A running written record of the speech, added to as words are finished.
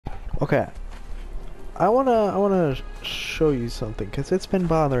Okay. I wanna show you something because it's been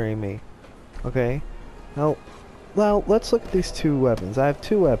bothering me. Okay. Now, let's look at these two weapons. I have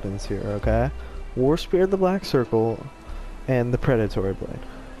two weapons here. Okay. War Spear, the Black Circle, and the Predatory Blade.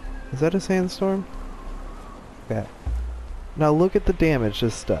 Is that a sandstorm? Okay. Now look at the damage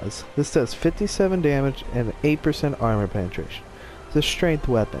this does. This does 57 damage and 8% armor penetration. It's a strength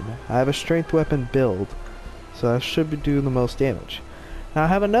weapon. I have a strength weapon build, so that should be doing the most damage. Now I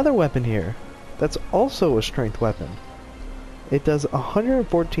have another weapon here that's also a strength weapon. It does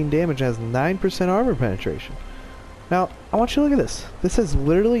 114 damage and has 9% armor penetration. Now I want you to look at this. This is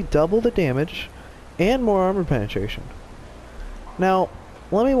literally double the damage and more armor penetration. Now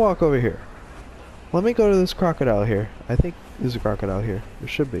let me walk over here. Let me go to this crocodile here. I think there's a crocodile here. There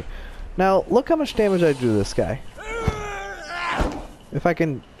should be. Now, look how much damage I do to this guy. If I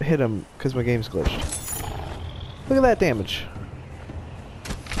can hit him, because my game's glitched. Look at that damage.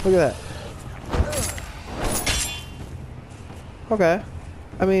 Look at that. Okay.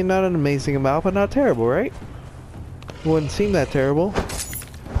 I mean, not an amazing amount, but not terrible, right? Wouldn't seem that terrible.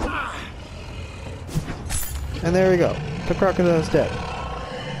 And there we go. The crocodile's dead.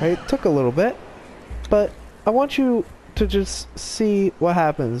 Right? It took a little bit. But I want you to just see what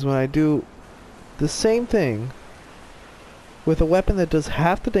happens when I do the same thing with a weapon that does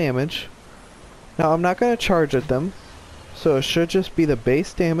half the damage. Now I'm not going to charge at them, so it should just be the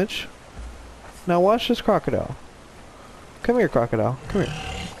base damage. Now watch this crocodile. Come here, crocodile. Come here.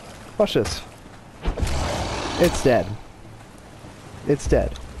 Watch this. It's dead. It's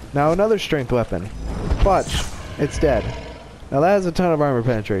dead. Now another strength weapon. Watch. It's dead. Now that has a ton of armor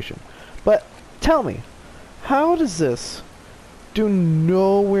penetration. But tell me, how does this do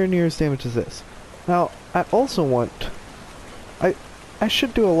nowhere near as damage as this? Now, I also want... I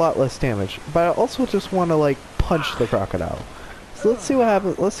should do a lot less damage, but I also just want to, like, punch the crocodile. So let's see what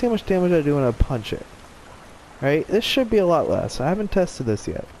happens. Let's see how much damage I do when I punch it. Right? This should be a lot less. I haven't tested this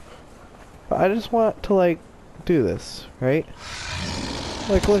yet. But I just want to, like, do this. Right?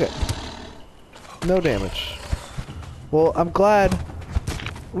 Like, look at... No damage. Well, I'm glad...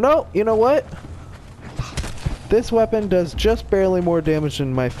 No! You know what? This weapon does just barely more damage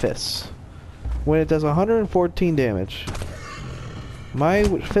than my fists. When it does 114 damage. My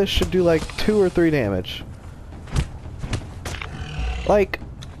fist should do like 2 or 3 damage. Like,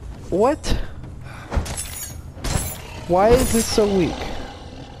 what? Why is this so weak?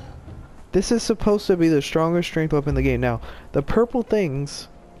 This is supposed to be the strongest strength weapon in the game. Now, the purple things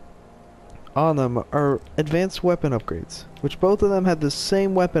on them are advanced weapon upgrades, which both of them had the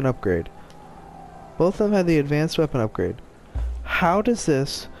same weapon upgrade. Both of them had the advanced weapon upgrade. How does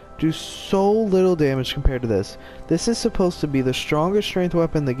this do so little damage compared to this? This is supposed to be the strongest strength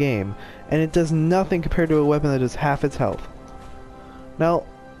weapon in the game, and it does nothing compared to a weapon that does half its health. Now,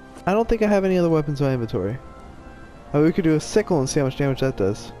 I don't think I have any other weapons in my inventory. We could do a sickle and see how much damage that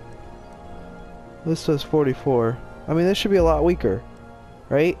does. This does 44. I mean, this should be a lot weaker,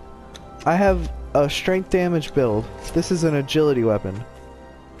 right? I have a strength damage build. This is an agility weapon.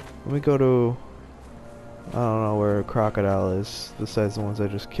 Let me go to... I don't know where a crocodile is, besides the ones I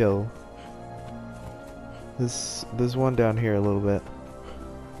just killed. There's one down here a little bit.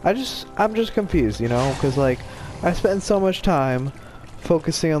 I'm just confused, you know, because like I spend so much time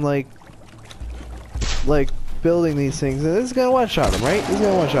focusing on like building these things, and this is gonna one-shot them, right? This is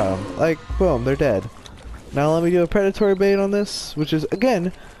gonna one-shot them. Like, boom, they're dead. Now let me do a predatory bait on this, which is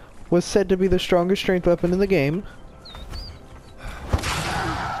again was said to be the strongest strength weapon in the game.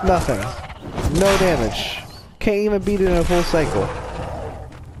 Nothing. No damage. Can't even beat it in a full cycle.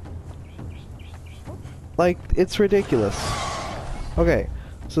 Like, it's ridiculous. Okay,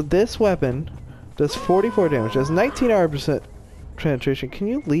 so this weapon does 44 damage, does 19 armor penetration. Can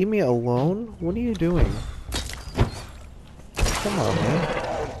you leave me alone? What are you doing? Come on,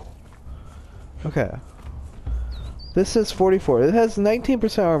 man. Okay. This is 44. It has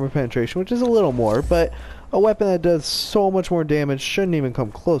 19% armor penetration, which is a little more, but a weapon that does so much more damage shouldn't even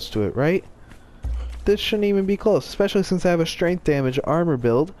come close to it, right? This shouldn't even be close, especially since I have a strength damage armor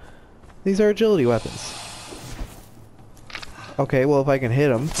build. These are agility weapons. Okay, well if I can hit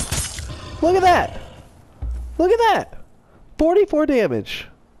them. Look at that! Look at that! 44 damage.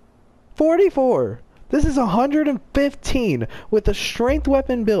 44! This is 115 with a strength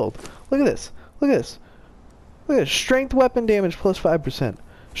weapon build. Look at this. Look at this. Look at this. Strength weapon damage plus 5%.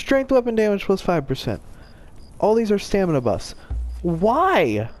 Strength weapon damage plus 5%. All these are stamina buffs.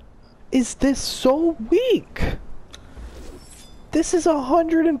 Why is this so weak? This is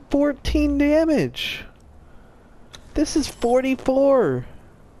 114 damage. This is 44.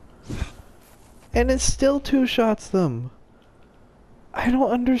 And it still two-shots them. I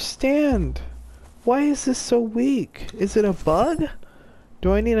don't understand. Why is this so weak? Is it a bug?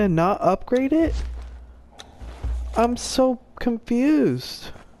 Do I need to not upgrade it? I'm so confused.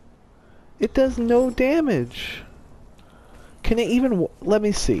 It does no damage. Can it even... Let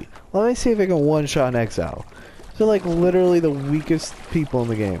me see. Let me see if it can one-shot an Exile. They're like literally the weakest people in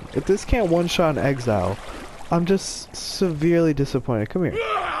the game. If this can't one-shot an Exile, I'm just severely disappointed. Come here.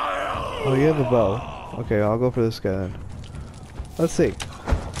 Oh, you have a bow. Okay, I'll go for this guy then. Let's see.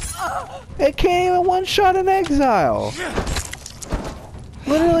 It can't even one-shot an Exile!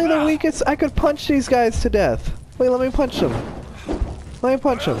 Literally the weakest. I could punch these guys to death. Wait, let me punch them. Let me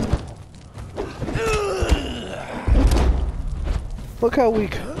punch them. Look how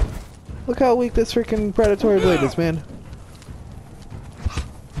weak. Look how weak this freaking predatory blade is, man.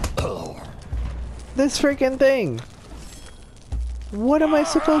 This freaking thing. What am I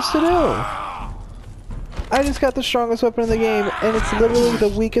supposed to do? I just got the strongest weapon in the game, and it's literally the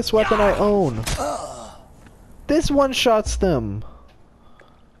weakest weapon I own. This one-shots them.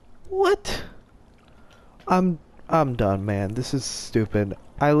 What? I'm done, man. This is stupid.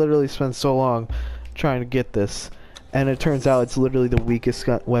 I literally spent so long trying to get this, and it turns out it's literally the weakest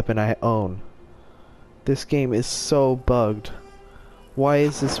weapon I own. This game is so bugged. Why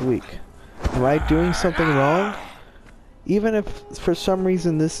is this weak? Am I doing something wrong? Even if for some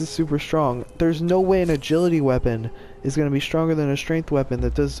reason this is super strong, there's no way an agility weapon is going to be stronger than a strength weapon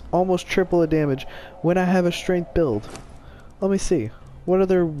that does almost triple the damage when I have a strength build. Let me see. What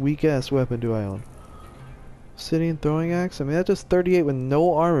other weak-ass weapon do I own? Obsidian throwing axe? I mean, that does 38 with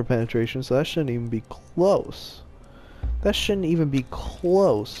no armor penetration, so that shouldn't even be close. That shouldn't even be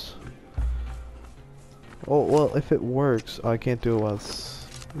close. Oh, well, if it works... Oh, I can't do it once.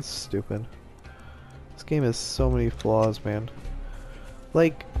 It's stupid. This game has so many flaws, man.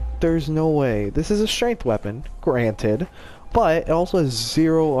 Like, there's no way. This is a strength weapon, granted, but it also has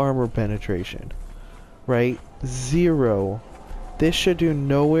 0 armor penetration. Right? 0. This should do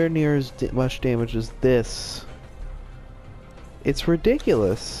nowhere near as much damage as this. It's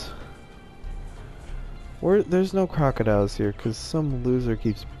ridiculous. There's no crocodiles here because some loser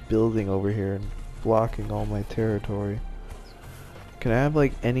keeps building over here and blocking all my territory. Can I have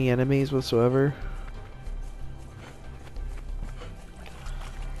like any enemies whatsoever?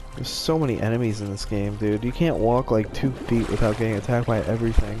 There's so many enemies in this game, dude. You can't walk like 2 feet without getting attacked by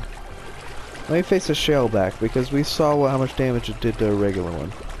everything. Let me face the shellback because we saw how much damage it did to a regular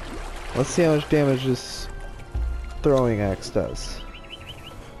one. Let's see how much damage this throwing axe does.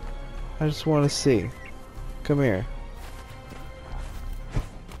 I just want to see. Come here.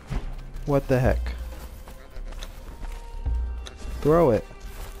 What the heck? Throw it.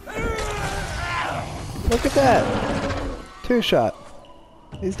 Look at that! 2-shot.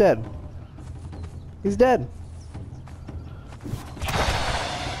 He's dead. He's dead.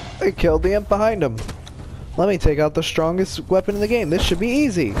 They killed the imp behind him. Let me take out the strongest weapon in the game. This should be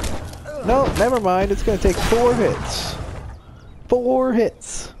easy. No, never mind. It's gonna take 4 hits. 4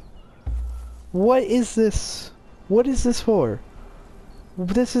 hits. What is this? What is this for?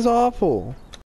 This is awful.